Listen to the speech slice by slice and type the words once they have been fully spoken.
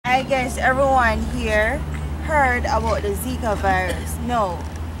guess everyone here heard about the Zika virus. No.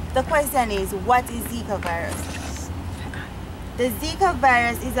 The question is, what is Zika virus? The Zika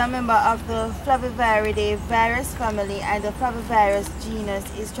virus is a member of the Flaviviridae virus family, and the Flavivirus genus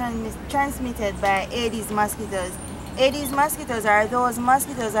is transmitted by Aedes mosquitoes. Aedes mosquitoes are those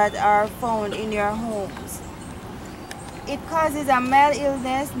mosquitoes that are found in your homes. It causes a mild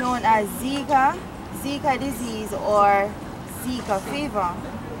illness known as Zika disease, or Zika fever.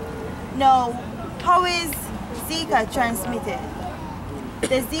 Now, how is Zika transmitted?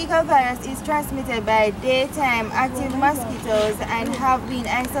 The Zika virus is transmitted by daytime active mosquitoes and have been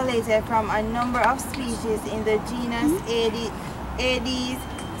isolated from a number of species in the genus Aedes,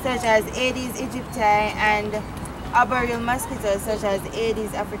 such as Aedes aegypti, and arboreal mosquitoes such as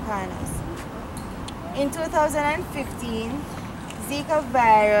Aedes africanus. In 2015, Zika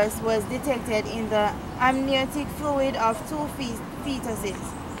virus was detected in the amniotic fluid of 2 fetuses,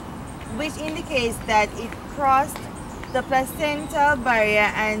 which indicates that it crossed the placental barrier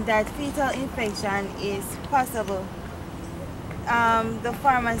and that fetal infection is possible. The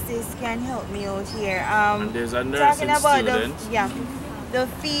pharmacist can help me out here. There's a nursing student. The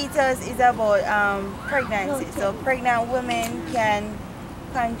fetus is about pregnancy. So pregnant women can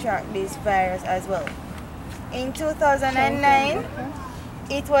contract this virus as well. In 2009,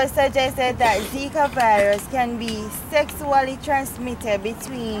 it was suggested that Zika virus can be sexually transmitted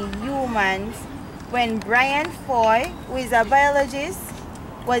between humans when Brian Foy, who is a biologist,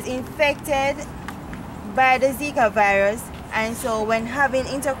 was infected by the Zika virus, and so when having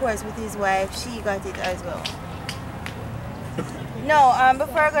intercourse with his wife, she got it as well. Now,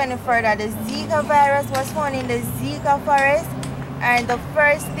 before going further, the Zika virus was found in the Zika forest, and the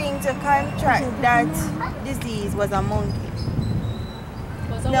first thing to contract that disease was a monkey.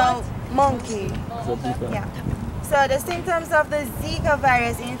 Monkey. Yeah. So the symptoms of the Zika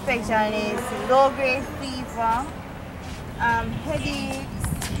virus infection is low-grade fever, headaches,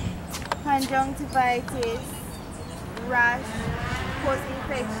 conjunctivitis, rash,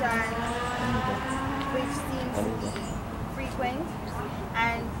 post-infection, which seems to be frequent.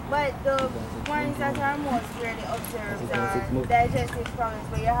 But the ones that are most rarely observed are digestive problems,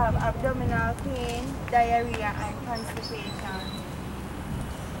 where you have abdominal pain, diarrhea, and constipation.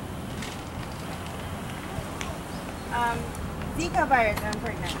 Zika virus and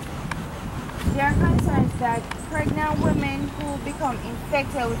pregnancy. There are concerns that pregnant women who become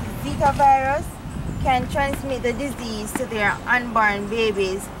infected with Zika virus can transmit the disease to their unborn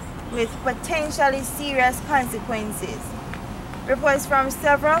babies with potentially serious consequences. Reports from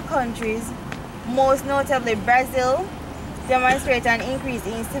several countries, most notably Brazil, demonstrate an increase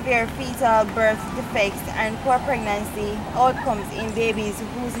in severe fetal birth defects and poor pregnancy outcomes in babies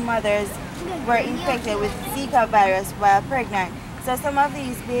whose mothers were infected with Zika virus while pregnant. So some of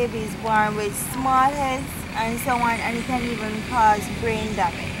these babies born with small heads and so on, and it can even cause brain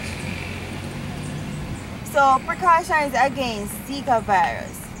damage. So precautions against Zika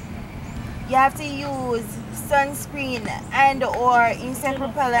virus. You have to use sunscreen and or insect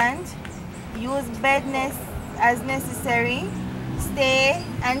repellent. Use bed nest as necessary. Stay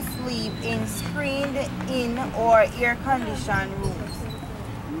and sleep in screened in or air-conditioned rooms.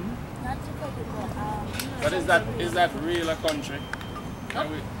 But is that real a country? Are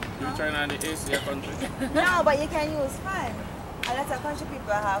we trying on the AC a country? No, but you can use fan. A lot of country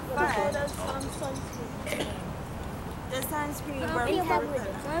people have fan. The sunscreen works for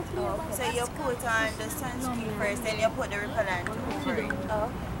repellent. So you put on the sunscreen first, then you put the repellent over it.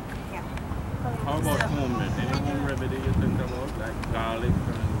 Oh. Yeah. How about home then? Any home remedy you think about, like garlic?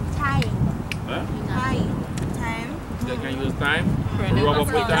 Thyme. Huh? Thyme. You can use thyme? Rub up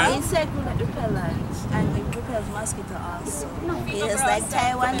with thyme? Insect repellent, and it repels mosquito also. It's like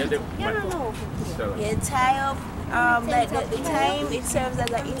Taiwan. You tie up like the thyme, it serves as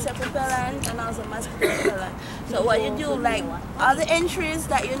an insect repellent and also mosquito repellent. So what you do, like all the entries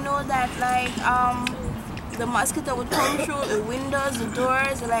that you know that like the mosquito would come through, the windows, the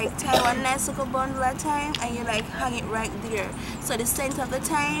doors, like tie one nice little bundle at a time and you like hang it right there. So the scent of the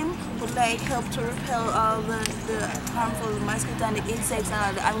thyme would like help to repel all the harmful mosquito and the insects and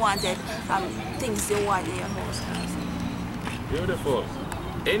all the unwanted things you want in your house. Beautiful.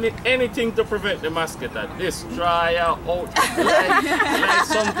 Anything to prevent the mosquito. Destroy out like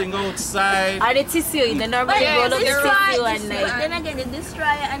something outside. Or the tissue, they normally roll up the tissue and like. Then again, the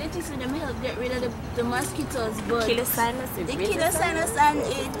destroyer and the tissue them help get rid of the mosquitoes, but kill the sinus. They kill the sinus and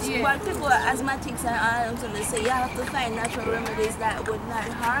it. But people are asthmatics and all them, so you have to find natural remedies that would not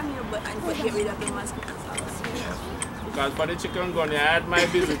harm you, but and get rid of the mosquitoes also. Because for the chicken gun, I had my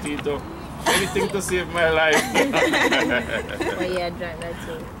ability to Anything to save my life. Oh yeah, I drank that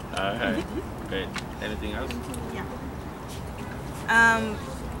too. Alright. Great. Anything else?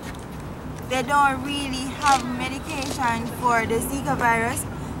 They don't really have medication for the Zika virus,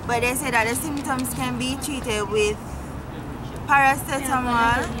 but they say that the symptoms can be treated with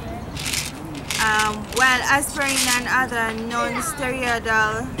paracetamol, while aspirin and other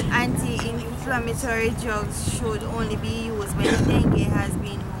non-steroidal anti-inflammatory drugs should only be used when dengue has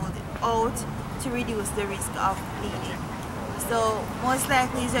been ruled out to reduce the risk of bleeding. So most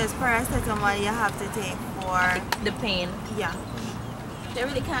likely it's just paracetamol you have to take for the pain. Yeah. They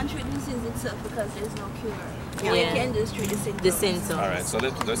really can't treat the disease itself because there's no cure. Yeah. We can just treat the symptoms. Alright, so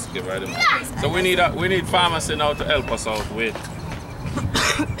let's give her the money. So we need pharmacy now to help us out with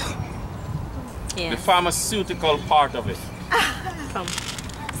the pharmaceutical part of it. Come.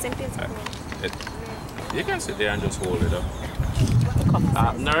 Simple. You can sit there and just hold it up.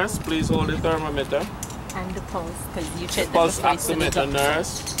 Nurse, please hold the thermometer. And the pulse, because you check the pulse oximeter,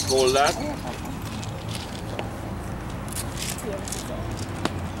 nurse. Hold that.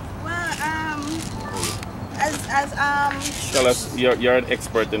 Tell us, you're an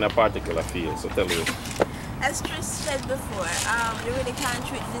expert in a particular field, so tell us. As Trish said before, you really can't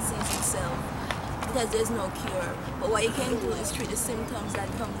treat the disease itself because there's no cure. But what you can do is treat the symptoms that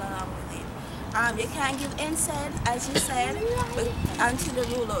come along with it. You can't give NSAID, as you said, but until they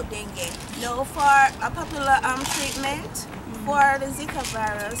rule out dengue. Now, for a popular treatment for the Zika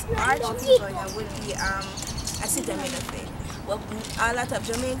virus, or fever would be acetaminophen. Well, a lot of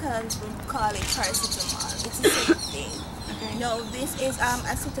Jamaicans would call it paracetamol. It's the same thing. No, this is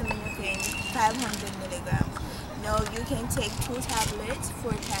acetaminophen, 500 milligrams. No, you can take 2 tablets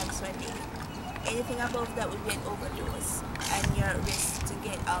 4 times a day. Anything above that would be an overdose, and you're at risk to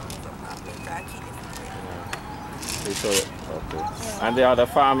get liver problems or kidney failure. Okay. And the other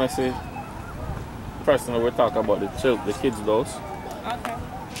pharmacy person will talk about the kids dose. Okay.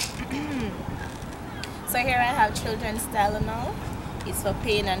 So here I have children's Tylenol. It's for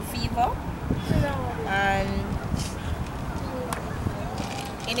pain and fever. And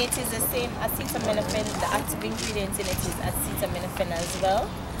in it is the same acetaminophen. The active ingredient in it is acetaminophen as well.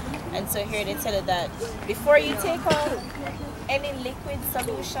 And so here they tell you that before you take out any liquid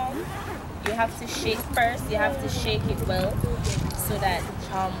solution, you have to shake first. You have to shake it well so that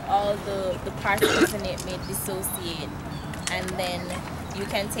all the particles in it may dissociate. And then you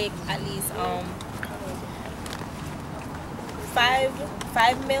can take at least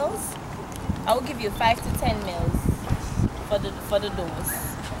 5 mils. I will give you 5 to 10 mils for the dose,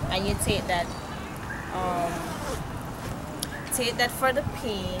 and you take that for the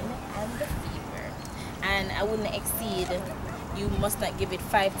pain and the fever. And I wouldn't exceed. You must not give it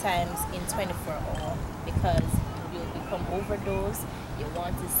 5 times in 24 hours because you'll become overdose. You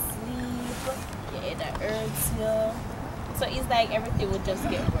want to sleep. Your head hurts you. So it's like everything will just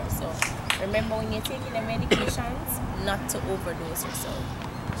get worse. So remember when you're taking the medications, not to overdose yourself.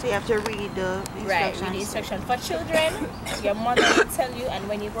 So you have to read the instructions. Right, read the instruction. For children, your mother will tell you, and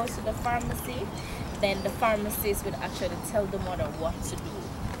when you go to the pharmacy, then the pharmacist will actually tell the mother what to do.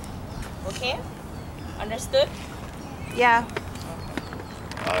 Okay? Understood? Yeah.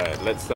 Alright, let's